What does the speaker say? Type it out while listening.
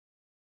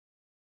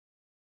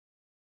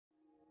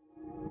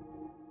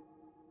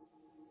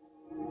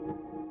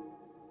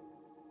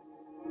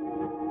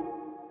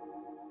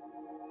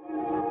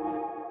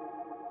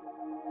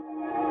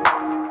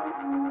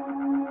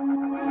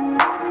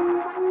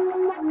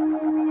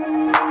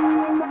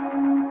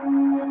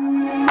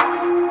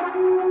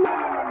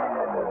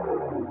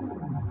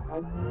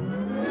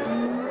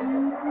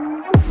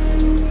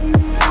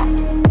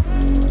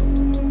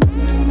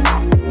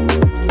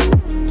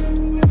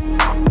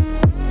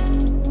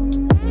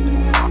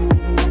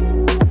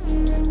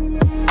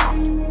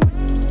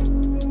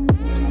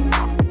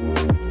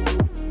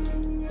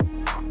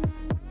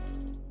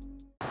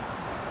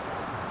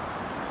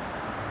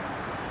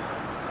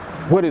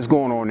What is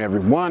going on,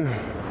 everyone?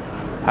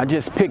 I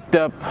just picked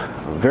up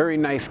a very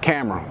nice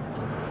camera,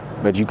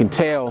 but you can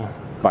tell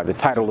by the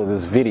title of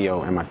this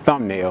video and my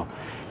thumbnail,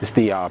 it's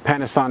the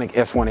Panasonic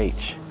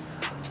S1H.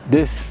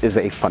 This is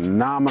a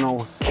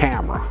phenomenal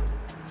camera.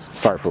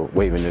 Sorry for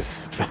waving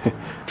this.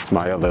 It's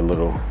my other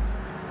little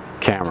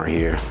camera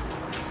here,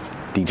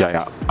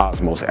 DJI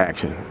Osmos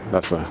Action.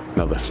 That's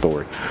another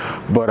story.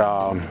 But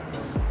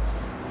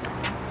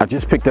I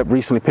just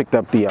recently picked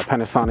up the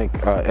Panasonic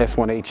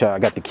S1H. I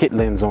got the kit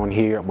lens on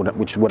here,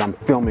 which what I'm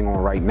filming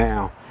on right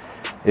now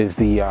is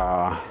the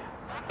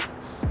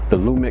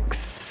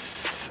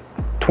Lumix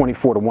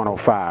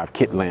 24-105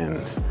 kit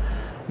lens.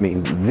 I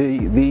mean,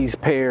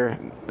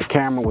 the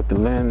camera with the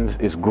lens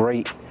is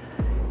great.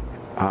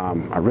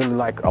 I really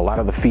like a lot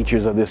of the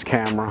features of this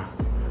camera.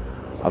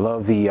 I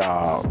love the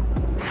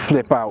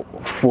flip out,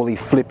 fully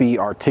flippy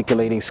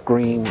articulating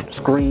screen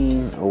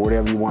or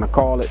whatever you want to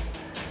call it,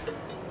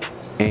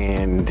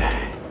 and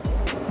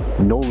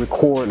no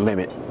record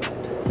limit.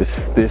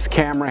 This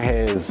camera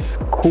has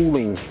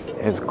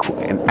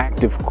an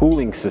active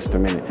cooling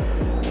system in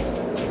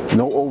it.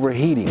 No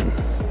overheating,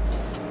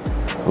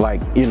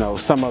 like, you know,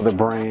 some other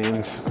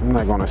brands. I'm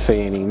not going to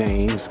say any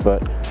names,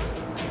 but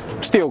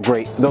still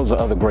great. Those are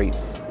other great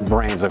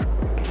brands of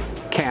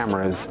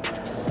cameras.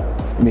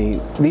 I mean,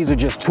 these are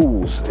just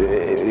tools.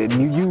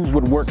 You use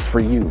what works for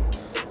you.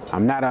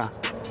 I'm not a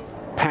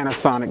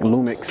Panasonic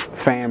Lumix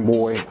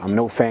fanboy. I'm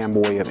no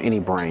fanboy of any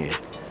brand.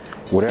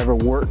 Whatever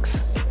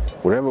works,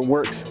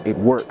 it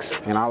works,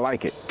 and I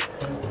like it.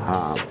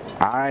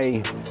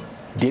 I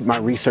did my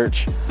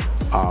research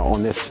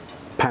on this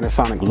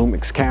Panasonic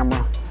Lumix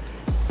camera,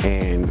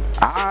 and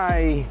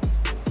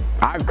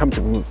I've come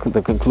to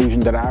the conclusion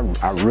that I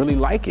really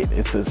like it.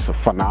 It's a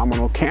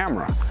phenomenal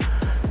camera.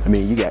 I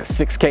mean, you got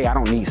 6K. I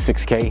don't need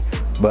 6K,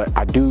 but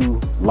I do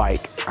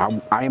like,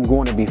 I am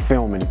going to be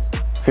filming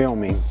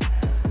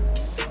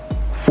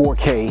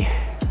 4K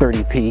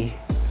 30p,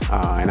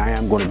 and I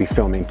am going to be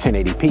filming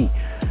 1080p.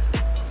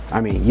 I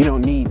mean, you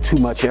don't need too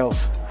much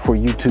else for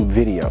YouTube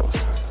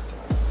videos.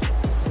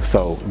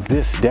 So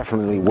this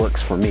definitely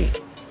works for me.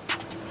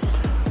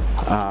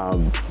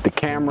 The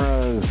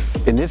cameras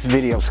in this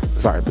video,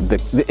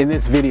 in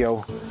this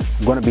video,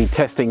 I'm going to be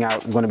testing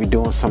out, I'm going to be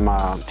doing some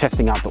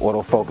testing out the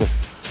autofocus.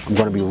 I'm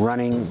going to be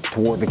running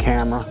toward the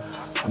camera.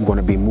 I'm going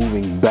to be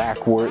moving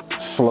backward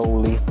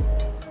slowly,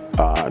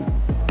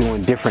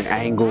 doing different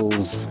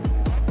angles,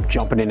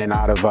 jumping in and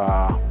out of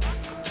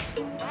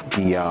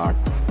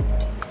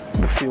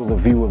the field of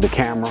view of the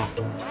camera,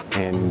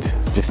 and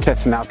just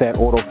testing out that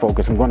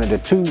autofocus. I'm going to do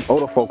 2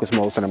 autofocus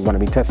modes that I'm going to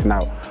be testing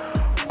out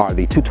are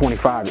the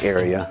 225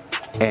 area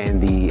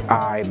and the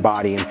eye,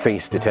 body, and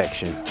face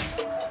detection.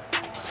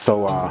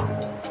 So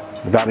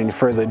without any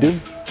further ado,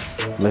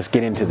 let's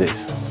get into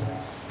this.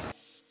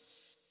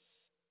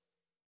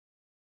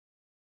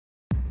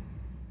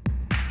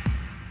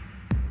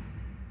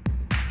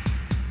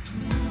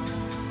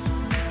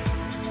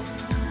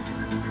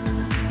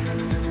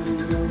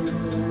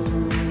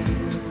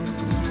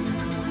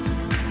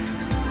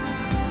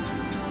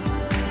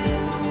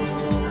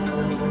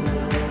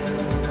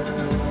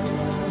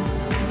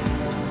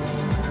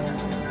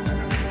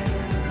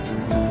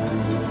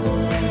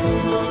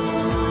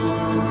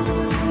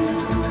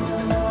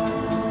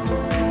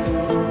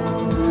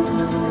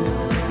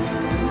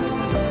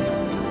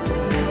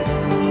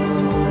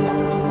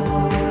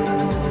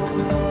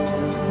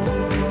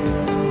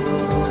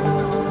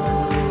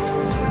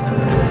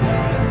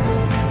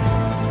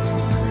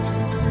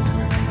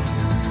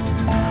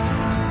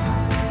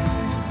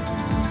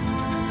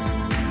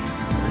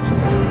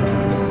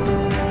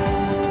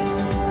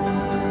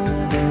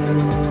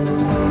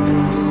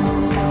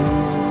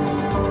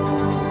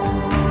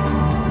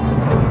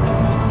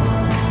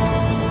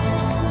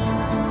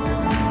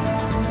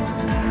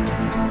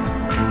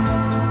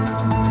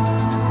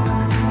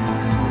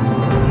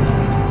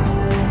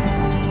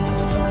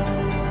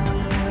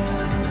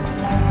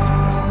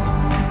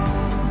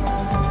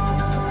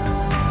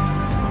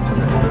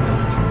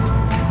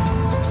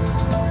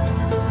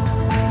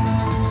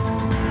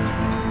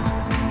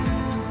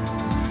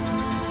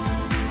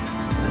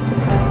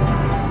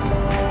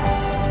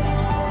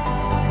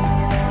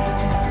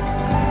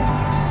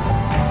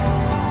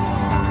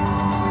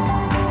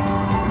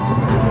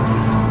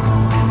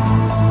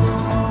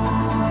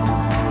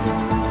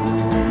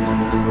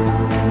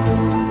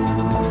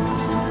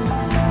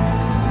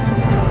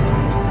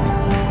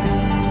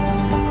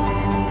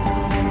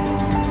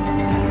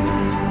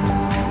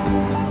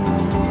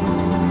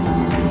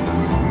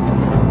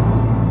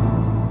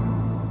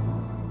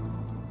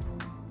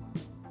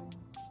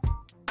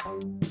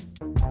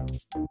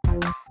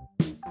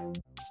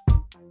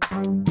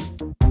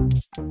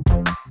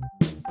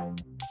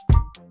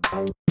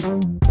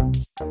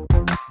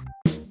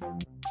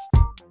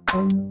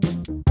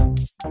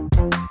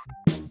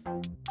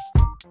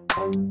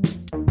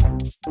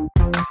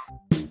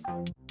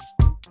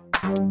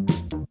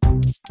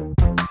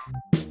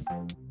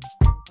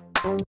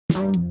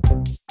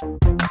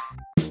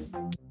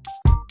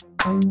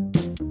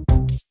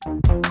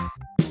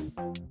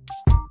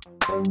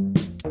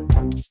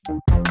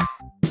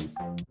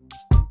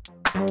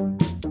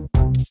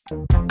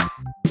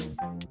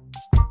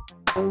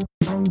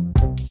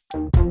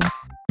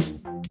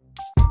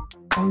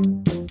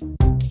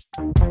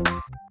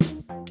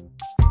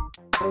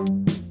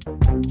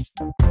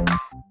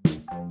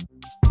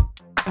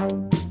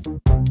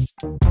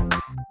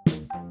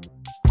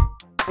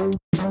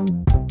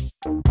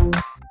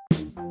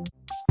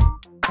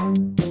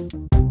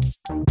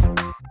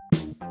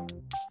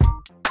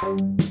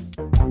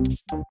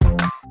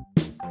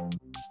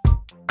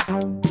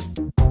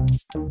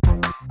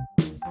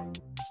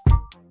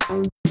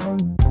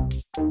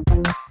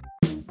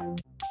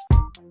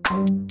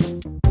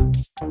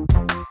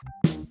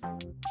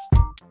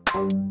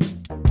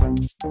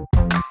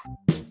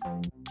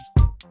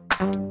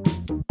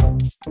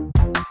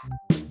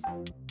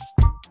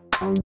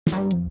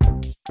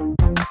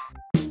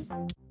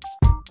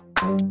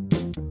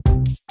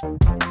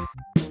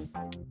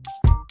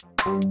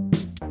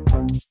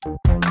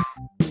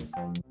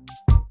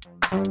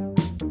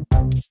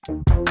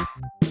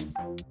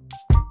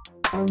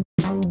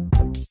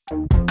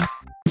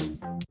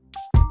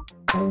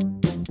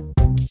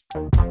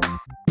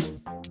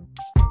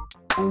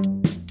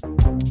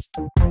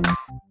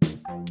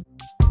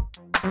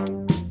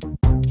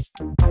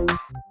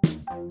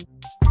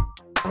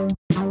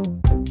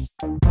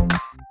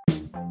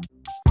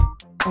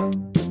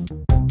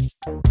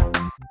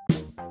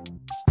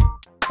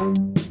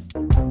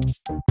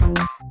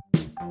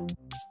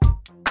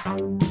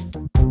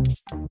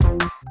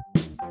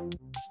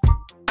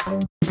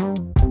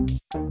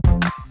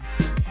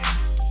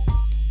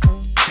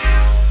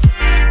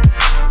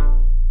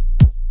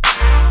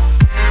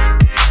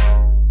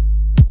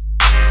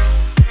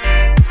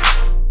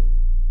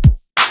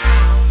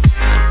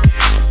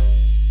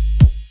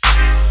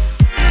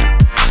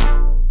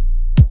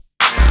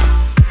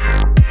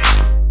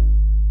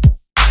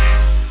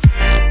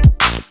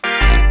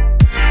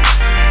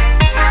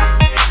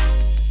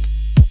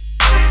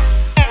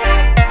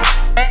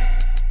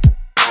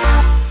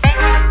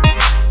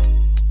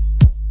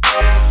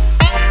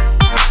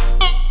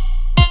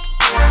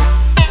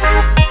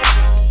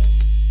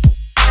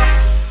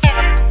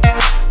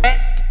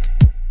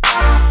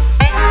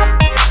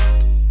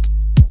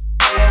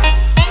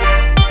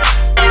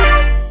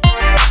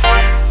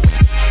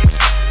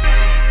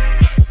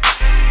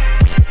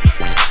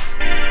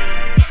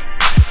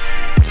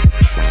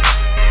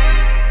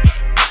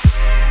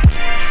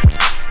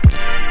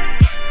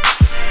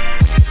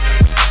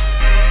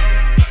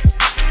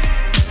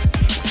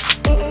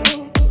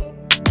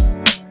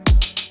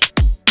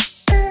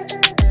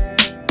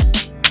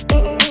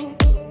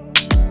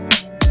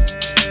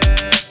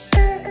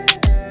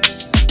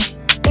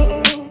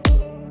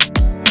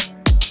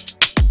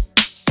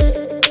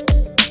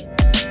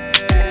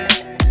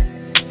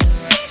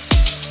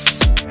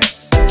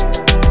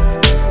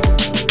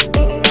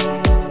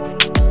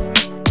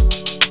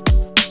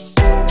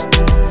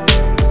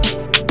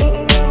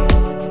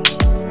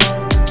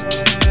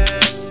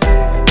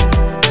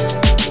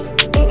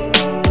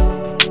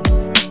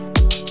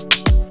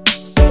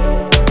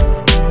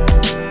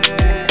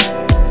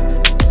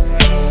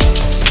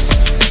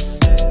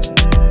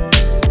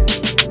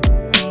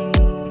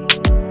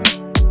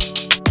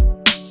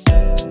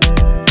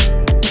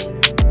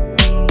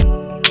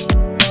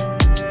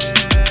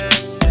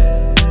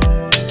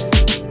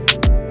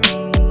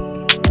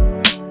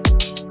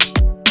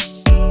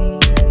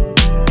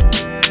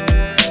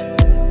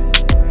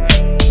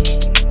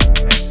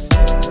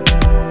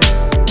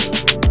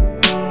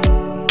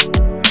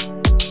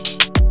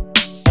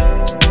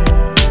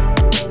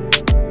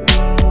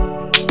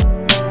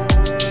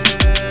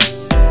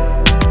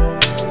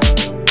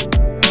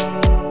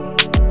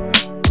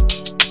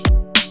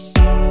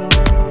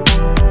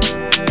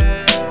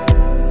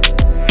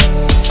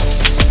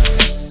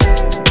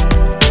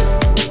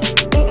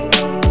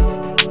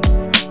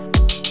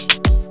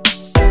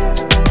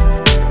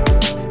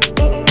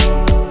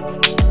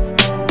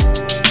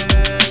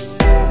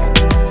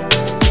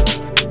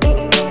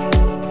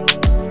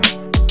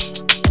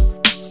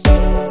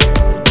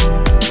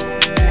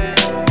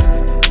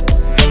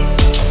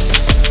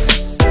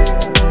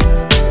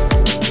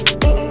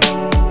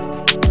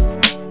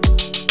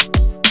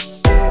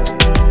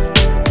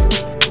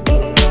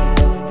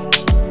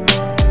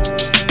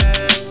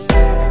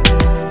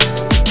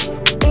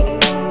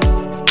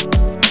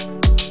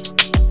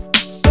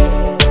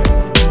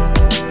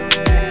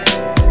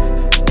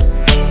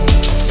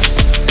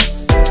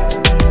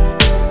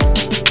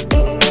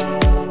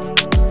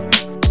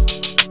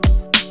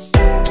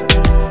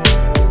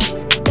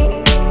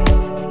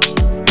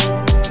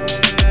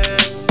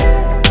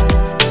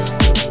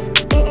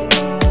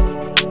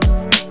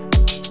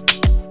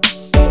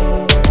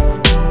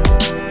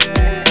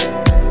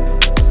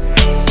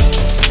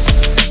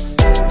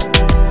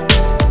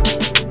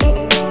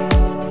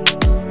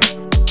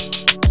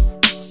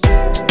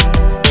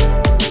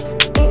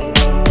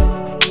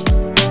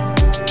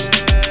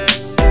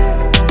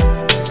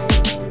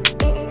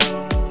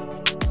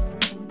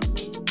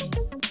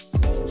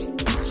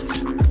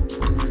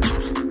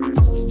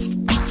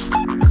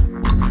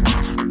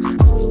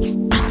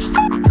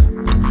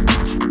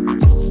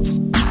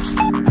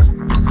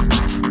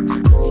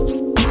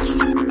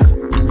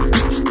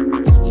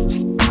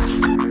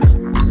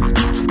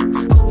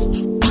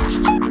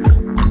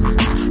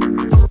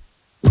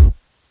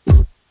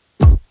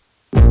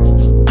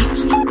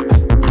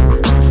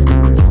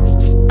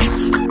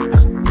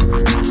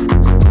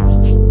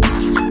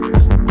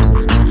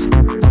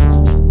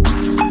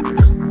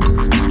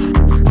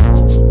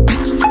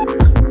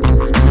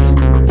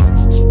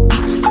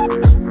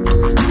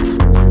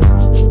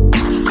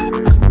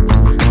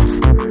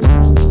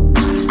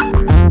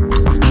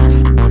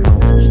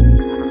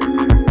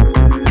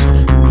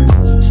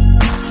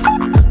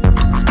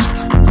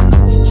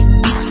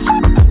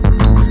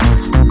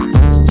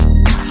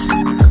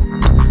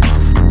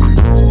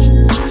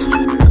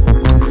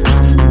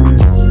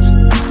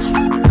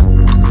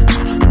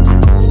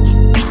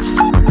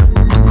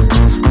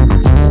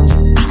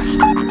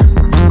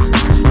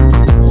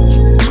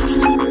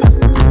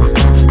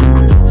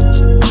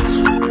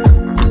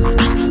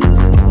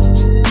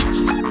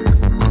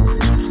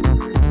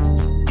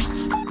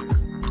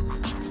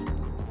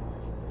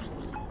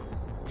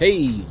 Hey,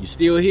 you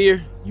still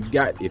here?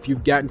 If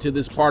you've gotten to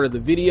this part of the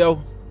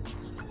video,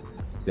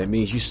 that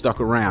means you stuck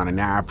around, and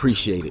I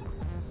appreciate it.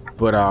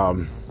 But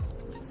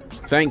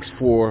thanks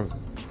for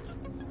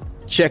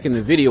checking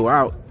the video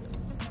out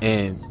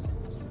and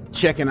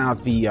checking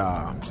out the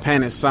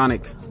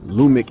Panasonic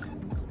Lumix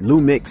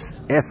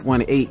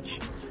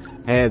S1H.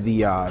 Had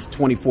the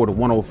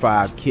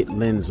 24-105 kit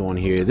lens on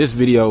here. This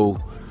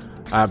video,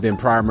 I've been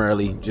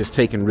primarily just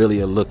taking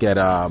really a look at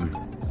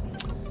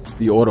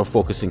the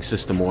autofocusing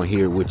system on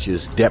here, which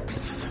is depth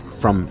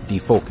from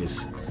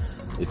defocus.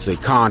 It's a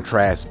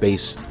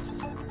contrast-based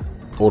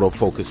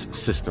autofocus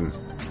system.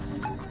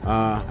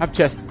 I've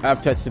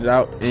tested it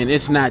out, and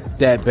it's not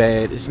that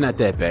bad. It's not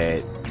that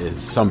bad as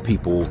some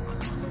people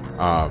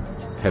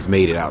have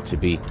made it out to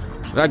be.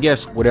 But I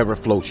guess whatever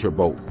floats your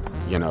boat,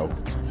 you know.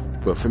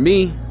 But for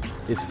me,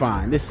 it's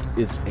fine. This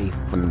is a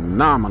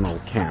phenomenal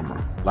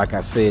camera. Like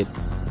I said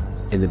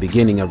in the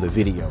beginning of the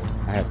video,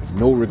 I have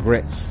no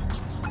regrets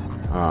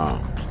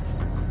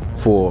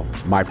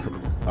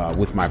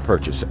with my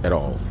purchase at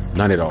all.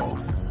 None at all.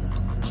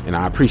 And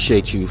I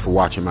appreciate you for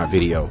watching my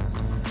video.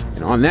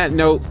 And on that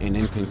note, and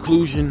in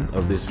conclusion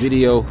of this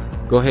video,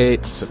 go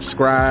ahead,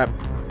 subscribe,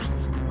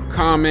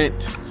 comment,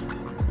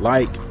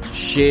 like,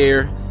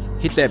 share,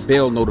 hit that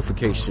bell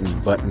notification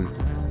button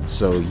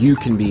so you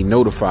can be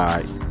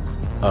notified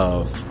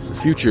of the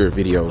future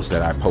videos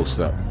that I post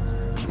up.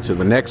 Until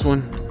the next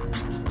one,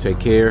 take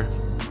care.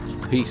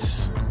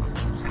 Peace.